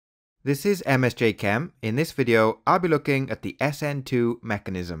This is MSJ Chem. In this video, I'll be looking at the SN2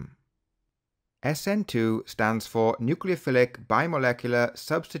 mechanism. SN2 stands for nucleophilic bimolecular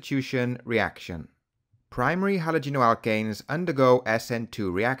substitution reaction. Primary halogenoalkanes undergo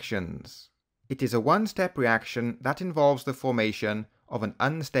SN2 reactions. It is a one-step reaction that involves the formation of an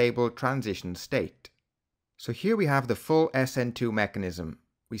unstable transition state. So here we have the full SN2 mechanism.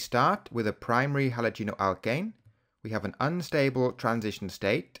 We start with a primary halogenoalkane, we have an unstable transition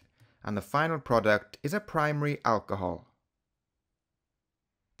state, and the final product is a primary alcohol.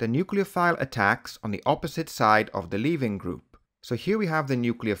 The nucleophile attacks on the opposite side of the leaving group. So here we have the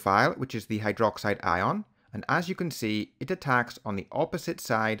nucleophile, which is the hydroxide ion, and as you can see, it attacks on the opposite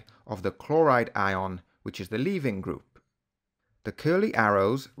side of the chloride ion, which is the leaving group. The curly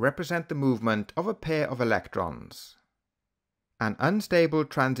arrows represent the movement of a pair of electrons. An unstable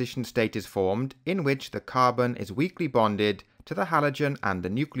transition state is formed in which the carbon is weakly bonded to the halogen and the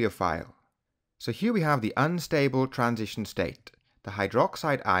nucleophile. So here we have the unstable transition state. The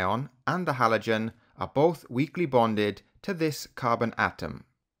hydroxide ion and the halogen are both weakly bonded to this carbon atom.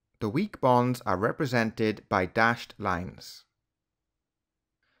 The weak bonds are represented by dashed lines.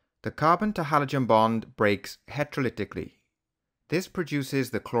 The carbon to halogen bond breaks heterolytically. This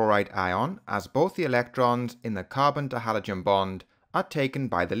produces the chloride ion as both the electrons in the carbon to halogen bond are taken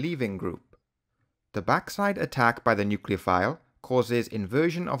by the leaving group. The backside attack by the nucleophile causes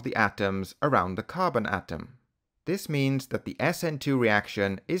inversion of the atoms around the carbon atom. This means that the SN2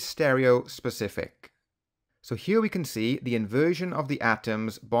 reaction is stereospecific. So here we can see the inversion of the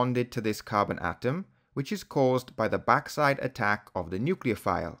atoms bonded to this carbon atom, which is caused by the backside attack of the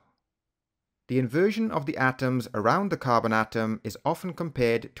nucleophile. The inversion of the atoms around the carbon atom is often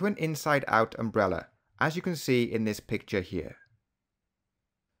compared to an inside-out umbrella, as you can see in this picture here.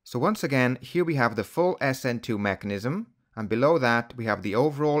 So once again, here we have the full SN2 mechanism, and below that we have the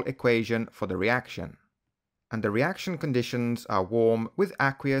overall equation for the reaction. And the reaction conditions are warm with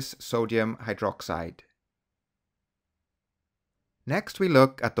aqueous sodium hydroxide. Next we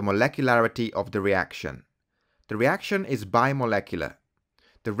look at the molecularity of the reaction. The reaction is bimolecular.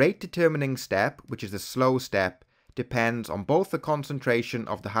 The rate determining step, which is the slow step, depends on both the concentration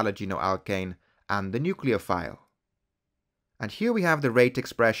of the halogenoalkane and the nucleophile. And here we have the rate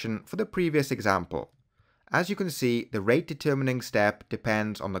expression for the previous example. As you can see, the rate determining step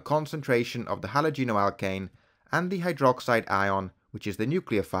depends on the concentration of the halogenoalkane and the hydroxide ion, which is the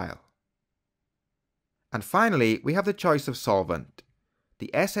nucleophile. And finally, we have the choice of solvent. The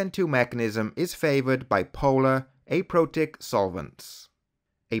SN2 mechanism is favored by polar, aprotic solvents.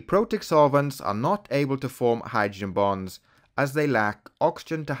 Aprotic solvents are not able to form hydrogen bonds as they lack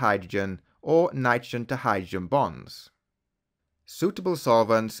oxygen to hydrogen or nitrogen to hydrogen bonds. Suitable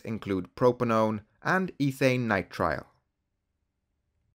solvents include propanone and ethane nitrile.